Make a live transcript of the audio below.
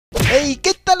Hey,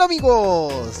 ¿qué tal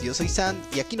amigos? Yo soy San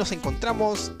y aquí nos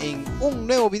encontramos en un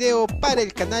nuevo video para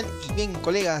el canal. Y bien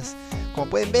colegas, como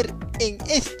pueden ver, en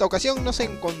esta ocasión nos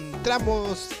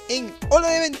encontramos en Hora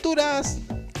de Aventuras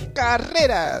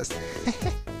Carreras.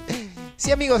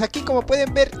 Sí amigos, aquí como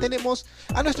pueden ver tenemos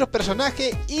a nuestro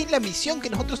personaje y la misión que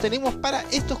nosotros tenemos para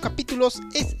estos capítulos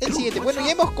es el siguiente. Bueno,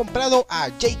 ya hemos comprado a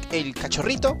Jake el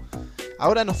cachorrito.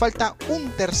 Ahora nos falta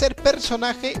un tercer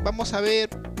personaje. Vamos a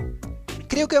ver.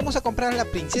 Creo que vamos a comprar a la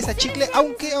princesa Chicle,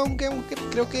 aunque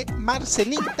creo que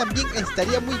Marceline también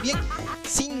estaría muy bien.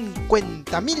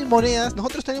 50.000 monedas,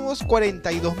 nosotros tenemos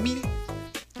 42.000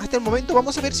 hasta el momento.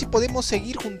 Vamos a ver si podemos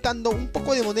seguir juntando un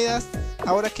poco de monedas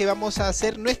ahora que vamos a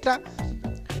hacer nuestra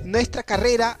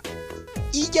carrera.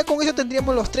 Y ya con eso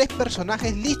tendríamos los 3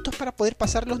 personajes listos para poder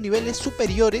pasar los niveles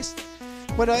superiores.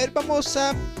 Bueno, a ver, vamos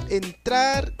a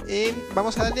entrar en...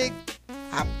 Vamos a darle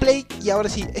a play y ahora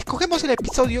sí, escogemos el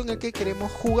episodio en el que queremos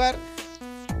jugar.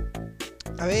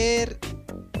 A ver,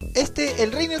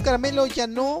 el reino del caramelo ya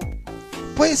no.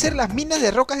 Puede ser las minas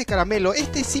de rocas de caramelo.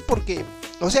 Sí, porque,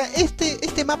 o sea,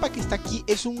 este mapa que está aquí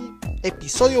es un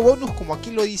episodio bonus, como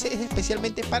aquí lo dice. Es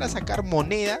especialmente para sacar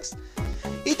monedas.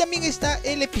 Y también está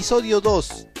el episodio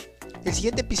 2, el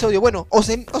siguiente episodio. Bueno, o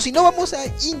si no, vamos a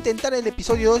intentar el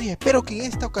episodio 2 y espero que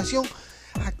en esta ocasión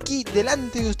aquí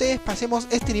delante de ustedes pasemos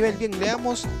este nivel. Bien, le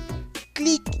damos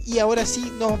clic y ahora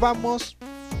sí nos vamos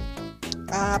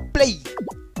a play.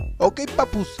 Ok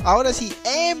papus, ahora sí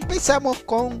empezamos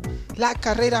con la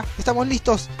carrera. Estamos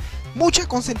listos. Mucha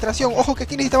concentración, ojo que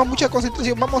aquí necesitamos mucha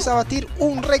concentración. Vamos a batir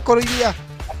un récord hoy día.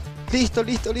 Listo.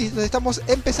 Estamos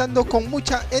empezando con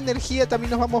mucha energía.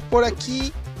 También nos vamos por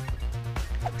aquí.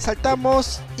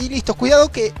 Saltamos y listo.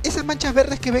 Cuidado que esas manchas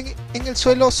verdes que ven en el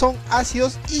suelo son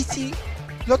ácidos y si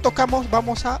lo tocamos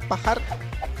vamos a bajar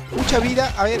mucha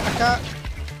vida. A ver, acá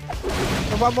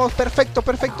nos vamos. Perfecto.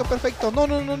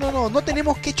 No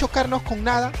tenemos que chocarnos con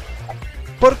nada,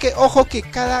 porque ojo que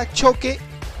cada choque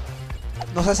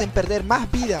nos hacen perder más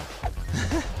vida.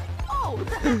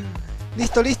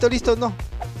 Listo, no.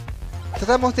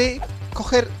 Tratamos de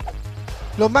coger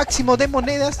lo máximo de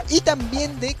monedas y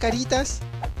también de caritas.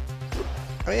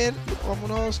 A ver,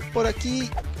 vámonos por aquí.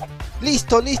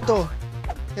 Listo.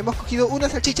 Hemos cogido una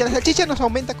salchicha. La salchicha nos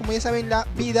aumenta, como ya saben, la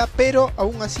vida, pero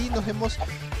aún así nos hemos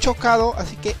chocado,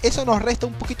 así que eso nos resta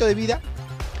un poquito de vida.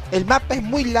 El mapa es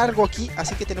muy largo aquí,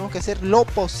 así que tenemos que hacer lo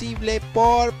posible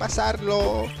por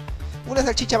pasarlo. Una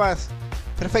salchicha más.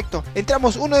 Perfecto.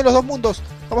 Entramos uno de los dos mundos.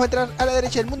 Vamos a entrar a la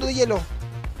derecha, el mundo de hielo.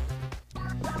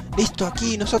 Listo,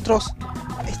 aquí nosotros...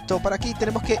 Para aquí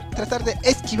tenemos que tratar de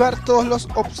esquivar todos los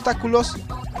obstáculos.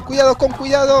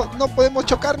 Cuidado, no podemos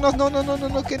chocarnos.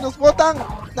 No, que nos botan.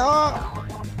 No.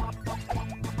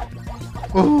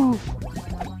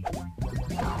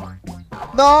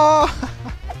 No.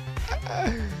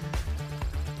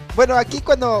 Bueno, aquí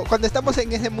cuando estamos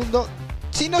en ese mundo,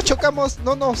 si nos chocamos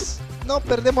no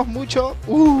perdemos mucho.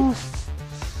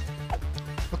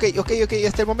 Ok,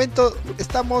 hasta el momento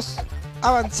estamos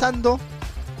avanzando,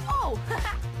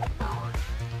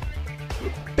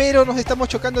 pero nos estamos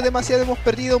chocando demasiado, hemos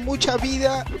perdido mucha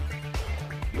vida.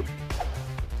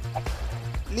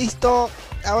 Listo,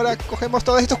 ahora cogemos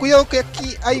todo esto. Cuidado que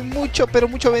aquí hay mucho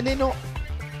veneno.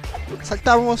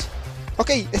 Saltamos.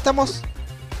 Ok, estamos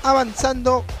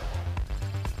avanzando.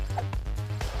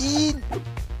 Y...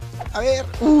 a ver,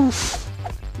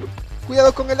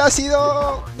 cuidado con el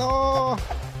ácido. No.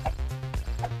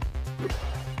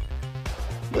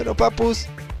 Bueno, papus,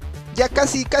 ya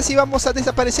casi vamos a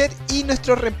desaparecer y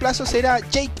nuestro reemplazo será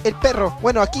Jake el perro.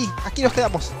 Bueno, aquí nos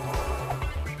quedamos.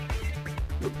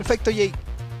 Perfecto, Jake.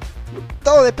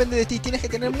 Todo depende de ti, tienes que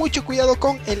tener mucho cuidado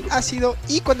con el ácido.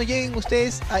 Y cuando lleguen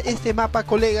ustedes a este mapa,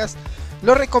 colegas,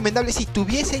 lo recomendable, si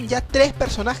tuviesen ya 3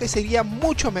 personajes sería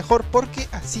mucho mejor, porque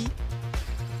así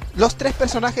los 3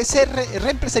 personajes se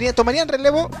reemplazarían, tomarían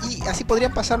relevo y así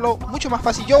podrían pasarlo mucho más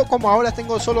fácil. Yo como ahora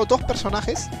tengo solo 2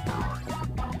 personajes.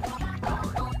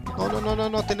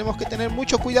 No, tenemos que tener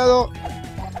mucho cuidado.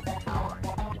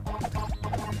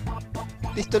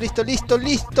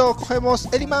 Listo. Cogemos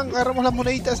el imán, agarramos las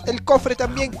moneditas, el cofre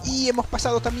también. Y hemos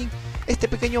pasado también este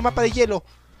pequeño mapa de hielo.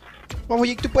 Vamos,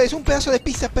 Jake, tú puedes. Un pedazo de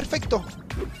pizza, perfecto.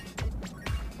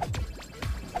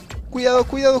 Cuidado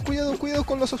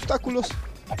con los obstáculos.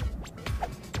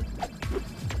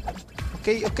 Ok.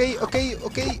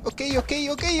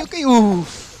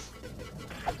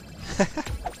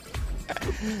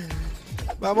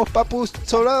 Vamos, papus,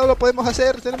 sobrado lo podemos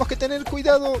hacer. Tenemos que tener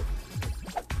cuidado.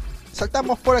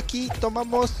 Saltamos por aquí,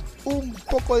 tomamos un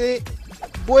poco de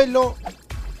vuelo.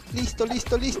 Listo.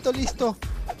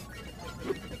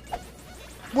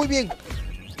 Muy bien.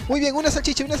 Muy bien, una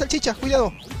salchicha,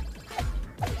 cuidado.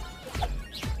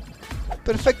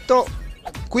 Perfecto.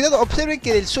 Cuidado, observen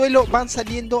que del suelo van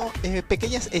saliendo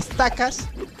pequeñas estacas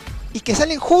y que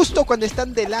salen justo cuando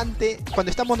están delante, cuando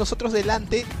estamos nosotros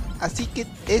delante, así que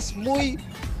es muy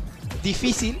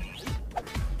difícil.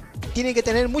 Tienen que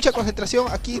tener mucha concentración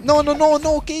aquí. No,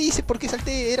 ¿qué hice? ¿Por qué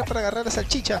salté? Era para agarrar la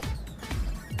salchicha.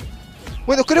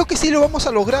 Bueno, creo que sí lo vamos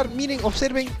a lograr. Miren,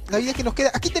 observen la vida que nos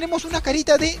queda. Aquí tenemos una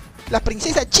carita de la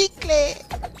princesa Chicle.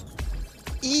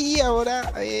 Y ahora,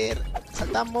 a ver,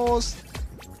 saltamos.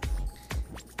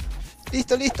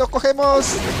 Listo, cogemos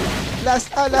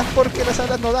las alas porque las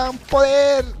alas nos dan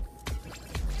poder.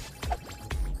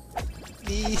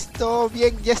 Listo,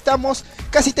 bien, ya estamos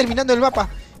casi terminando el mapa.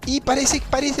 Y parece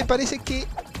que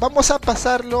vamos a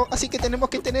pasarlo, así que tenemos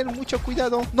que tener mucho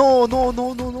cuidado. No,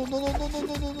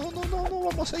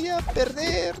 vamos allá a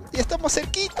perder. Ya estamos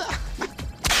cerquita.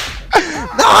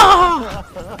 ¡No!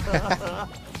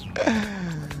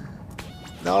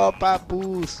 No,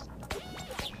 papus.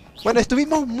 Bueno,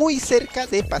 estuvimos muy cerca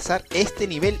de pasar este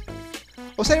nivel.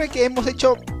 Observen que hemos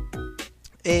hecho...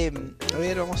 a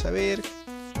ver, vamos a ver.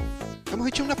 Hemos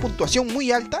hecho una puntuación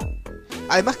muy alta.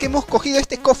 Además que hemos cogido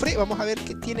este cofre. Vamos a ver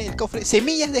qué tiene el cofre.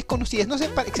 Semillas desconocidas. No sé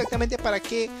exactamente para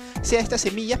qué sea estas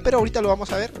semillas, pero ahorita lo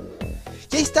vamos a ver.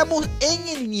 Ya estamos en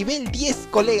el nivel 10,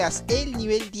 colegas. El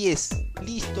nivel 10.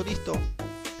 Listo.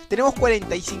 Tenemos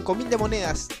 45.000 de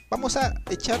monedas. Vamos a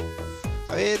echar...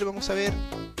 A ver, vamos a ver.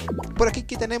 Por aquí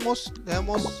que tenemos, le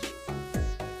damos,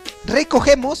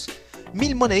 recogemos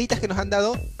 1000 moneditas que nos han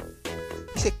dado.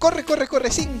 Dice, corre,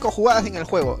 5 jugadas en el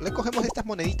juego. Le cogemos estas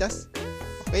moneditas.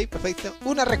 Ok, perfecto.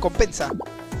 Una recompensa.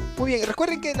 Muy bien,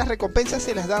 recuerden que las recompensas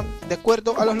se las dan de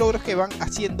acuerdo a los logros que van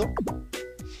haciendo.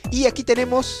 Y aquí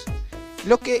tenemos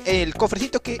lo que el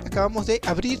cofrecito que acabamos de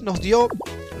abrir nos dio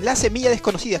la semilla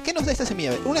desconocida. ¿Qué nos da esta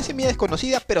semilla? Una semilla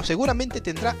desconocida, pero seguramente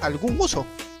tendrá algún uso.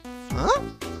 ¿Ah?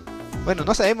 Bueno,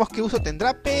 no sabemos qué uso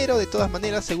tendrá, pero de todas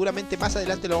maneras seguramente más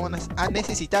adelante lo vamos a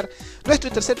necesitar. Nuestro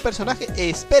tercer personaje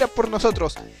espera por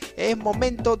nosotros. Es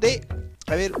momento de...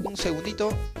 A ver, un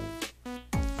segundito.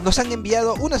 Nos han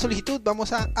enviado una solicitud,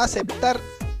 vamos a aceptar.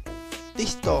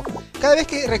 Listo.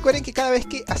 Recuerden que cada vez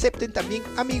que acepten también,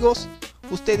 amigos,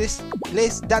 ustedes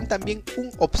les dan también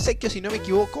un obsequio, si no me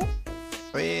equivoco.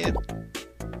 A ver...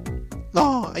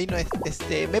 No, ahí no es.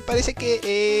 Me parece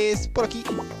que es por aquí.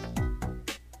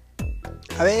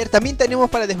 A ver, también tenemos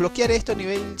para desbloquear esto,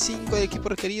 nivel 5 de equipo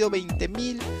requerido,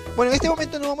 20.000. Bueno, en este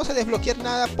momento no vamos a desbloquear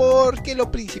nada porque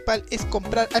lo principal es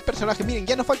comprar al personaje. Miren,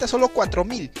 ya nos falta solo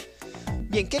 4.000.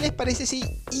 Bien, ¿qué les parece si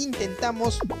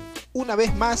intentamos una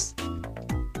vez más?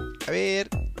 A ver,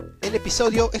 el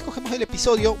episodio, escogemos el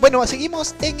episodio. Bueno,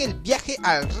 seguimos en el viaje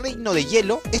al reino de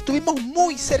hielo. Estuvimos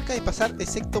muy cerca de pasar,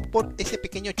 excepto por ese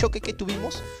pequeño choque que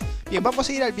tuvimos. Bien, vamos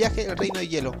a ir al viaje al reino de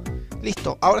hielo.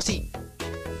 Listo, ahora sí.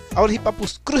 Ahora sí,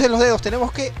 papus, crucen los dedos,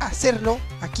 tenemos que hacerlo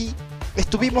aquí.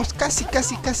 Estuvimos casi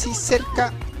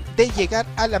cerca de llegar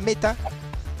a la meta.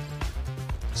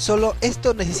 Solo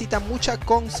esto necesita mucha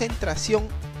concentración.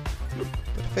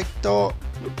 Perfecto.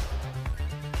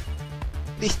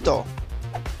 Listo.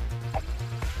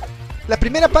 La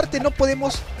primera parte no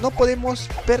podemos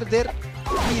perder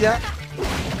vida,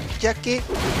 ya que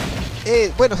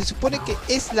bueno, se supone que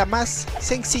es la más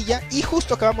sencilla y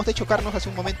justo acabamos de chocarnos hace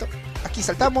un momento. Aquí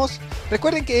saltamos.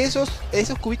 Recuerden que esos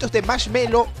cubitos de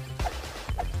marshmallow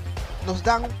nos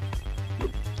dan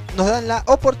la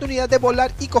oportunidad de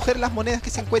volar y coger las monedas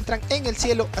que se encuentran en el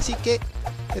cielo, así que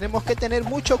tenemos que tener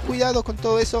mucho cuidado con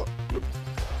todo eso.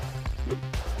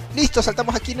 Listo,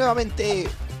 saltamos aquí nuevamente.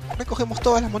 Recogemos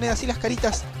todas las monedas y las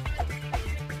caritas.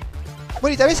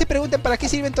 Bueno, y tal vez se pregunten para qué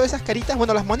sirven todas esas caritas.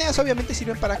 Bueno, las monedas obviamente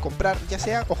sirven para comprar, ya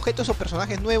sea objetos o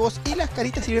personajes nuevos. Y las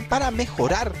caritas sirven para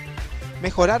mejorar.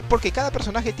 Mejorar porque cada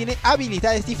personaje tiene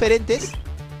habilidades diferentes.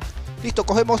 Listo,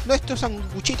 cogemos nuestro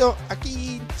sanguchito.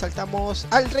 Aquí saltamos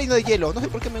al reino de hielo. No sé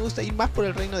por qué me gusta ir más por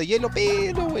el reino de hielo,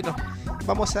 pero bueno.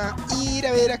 Vamos a ir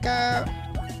a ver acá.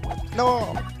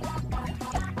 No.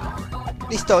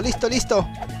 Listo.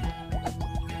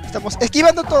 Estamos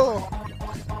esquivando todo.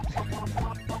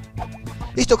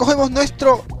 Listo, cogemos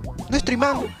nuestro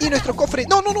imán y nuestro cofre.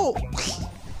 ¡No!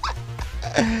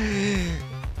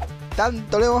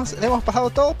 Tanto le hemos pasado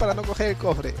todo para no coger el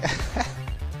cofre.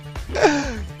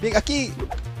 Bien, aquí.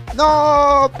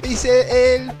 ¡No!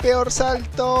 Hice el peor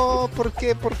salto. ¿Por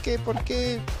qué?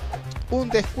 Un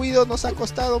descuido nos ha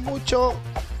costado mucho.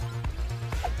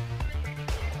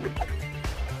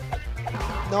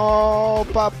 No,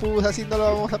 papus, así no lo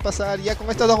vamos a pasar. Ya con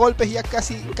estos dos golpes ya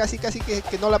casi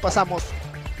que no la pasamos.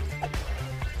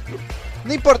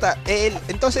 No importa.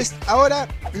 Entonces ahora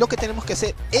lo que tenemos que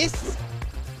hacer es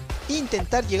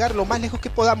intentar llegar lo más lejos que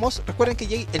podamos. Recuerden que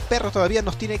Jay, el perro, todavía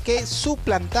nos tiene que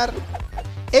suplantar.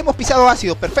 Hemos pisado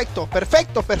ácido, perfecto,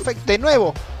 perfecto, perfecto, de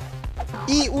nuevo.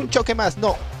 Y un choque más,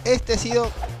 no, este ha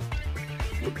sido...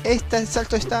 Este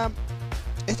salto está...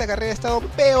 Esta carrera ha estado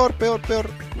peor, peor, peor.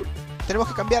 Tenemos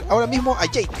que cambiar ahora mismo a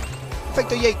Jake.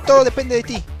 Perfecto, Jake, todo depende de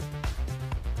ti.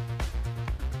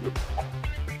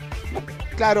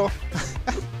 Claro.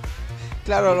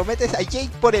 Claro, lo metes a Jake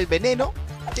por el veneno.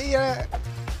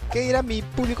 ¿Qué dirá mi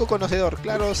público conocedor?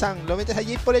 Claro, Sam, lo metes a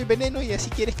Jake por el veneno y así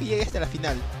quieres que llegue hasta la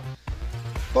final.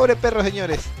 Pobre perro,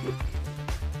 señores.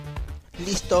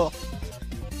 Listo.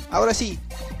 Ahora sí.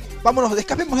 Vámonos,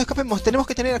 escapemos, escapemos. Tenemos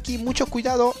que tener aquí mucho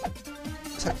cuidado.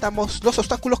 Saltamos los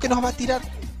obstáculos que nos va a tirar.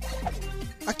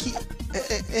 Aquí.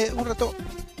 Un rato.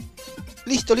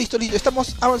 Listo, listo, listo.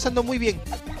 Estamos avanzando muy bien.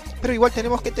 Pero igual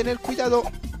tenemos que tener cuidado.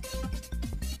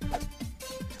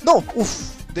 ¡No!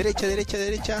 ¡Uf! Derecha, derecha,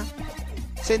 derecha.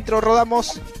 Centro,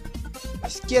 rodamos.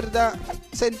 Izquierda,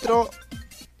 centro.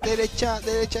 Derecha,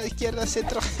 derecha, izquierda,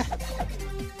 centro.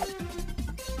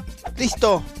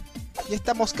 Listo. Ya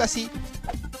estamos casi.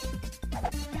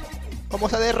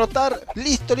 Vamos a derrotar.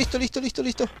 Listo, listo, listo, listo,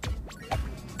 listo.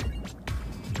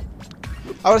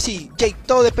 Ahora sí, Jake,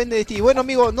 todo depende de ti. Bueno,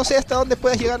 amigo, no sé hasta dónde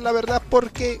puedas llegar, la verdad,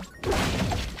 porque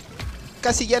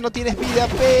casi ya no tienes vida,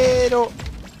 pero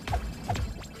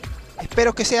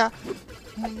espero que sea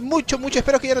mucho, mucho.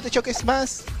 Espero que ya no te choques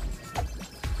más.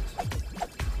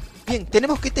 Bien,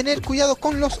 tenemos que tener cuidado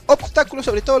con los obstáculos,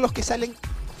 sobre todo los que salen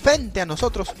frente a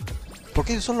nosotros,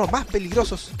 porque esos son los más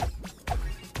peligrosos.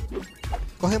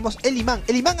 Cogemos el imán.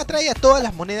 El imán atrae a todas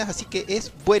las monedas, así que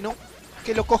es bueno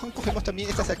que lo cojan. Cogemos también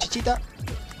esta salchichita.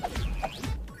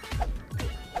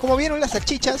 Como vieron, las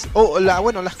salchichas,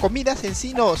 bueno, las comidas en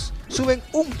sí nos suben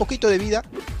un poquito de vida.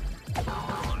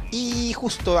 Y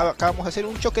justo acabamos de hacer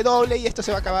un choque doble y esto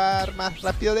se va a acabar más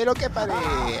rápido de lo que parece.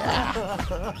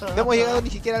 No hemos llegado ni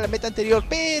siquiera a la meta anterior,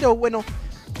 pero bueno.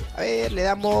 A ver, le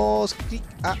damos clic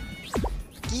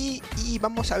aquí y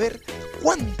vamos a ver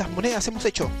cuántas monedas hemos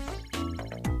hecho.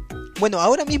 Bueno,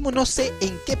 ahora mismo no sé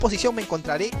en qué posición me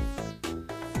encontraré.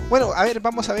 Bueno, a ver,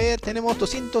 vamos a ver. Tenemos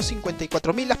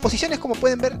 254.000. Las posiciones, como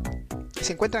pueden ver,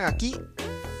 se encuentran aquí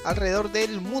alrededor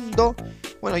del mundo.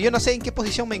 Bueno, yo no sé en qué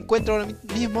posición me encuentro ahora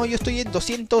mismo. Yo estoy en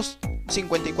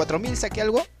 254.000. Saqué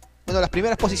algo. Bueno, las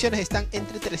primeras posiciones están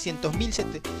entre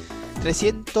 300.000,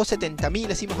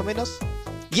 370.000, así más o menos.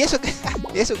 Y eso que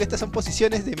estas son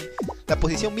posiciones de la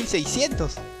posición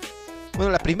 1600.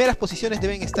 Bueno, las primeras posiciones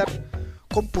deben estar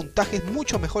con puntajes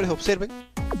mucho mejores, observen.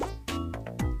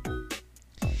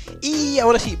 Y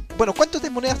ahora sí, bueno, ¿cuántas de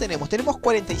monedas tenemos? Tenemos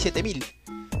 47.000.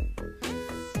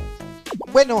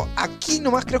 Bueno, aquí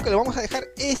nomás creo que lo vamos a dejar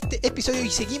este episodio y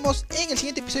seguimos en el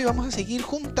siguiente episodio. Vamos a seguir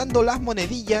juntando las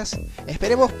monedillas.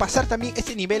 Esperemos pasar también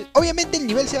este nivel. Obviamente el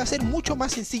nivel se va a hacer mucho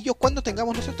más sencillo cuando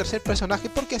tengamos nuestro tercer personaje,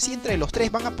 porque así entre los tres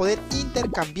van a poder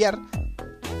intercambiar.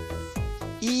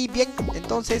 Y bien,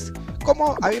 entonces,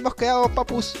 como habíamos quedado,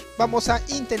 papus, vamos a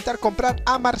intentar comprar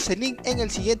a Marceline en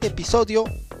el siguiente episodio.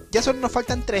 Ya solo nos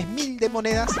faltan 3.000 de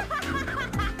monedas.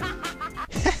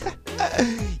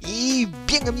 Y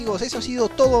bien, amigos, eso ha sido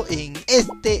todo en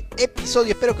este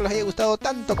episodio. Espero que les haya gustado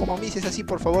tanto como a mí. Si es así,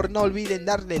 por favor, no olviden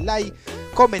darle like,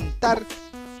 comentar,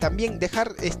 también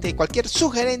dejar cualquier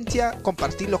sugerencia,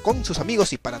 compartirlo con sus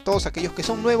amigos. Y para todos aquellos que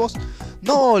son nuevos,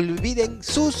 no olviden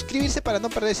suscribirse para no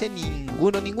perderse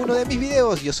ninguno de mis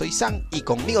videos. Yo soy Sam y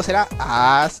conmigo será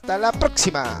hasta la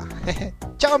próxima.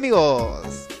 Chao, amigos.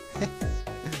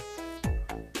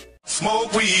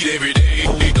 Smoke weed every day.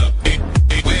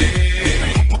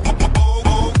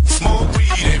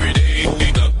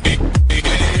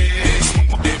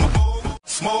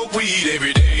 Smoke weed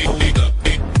every day.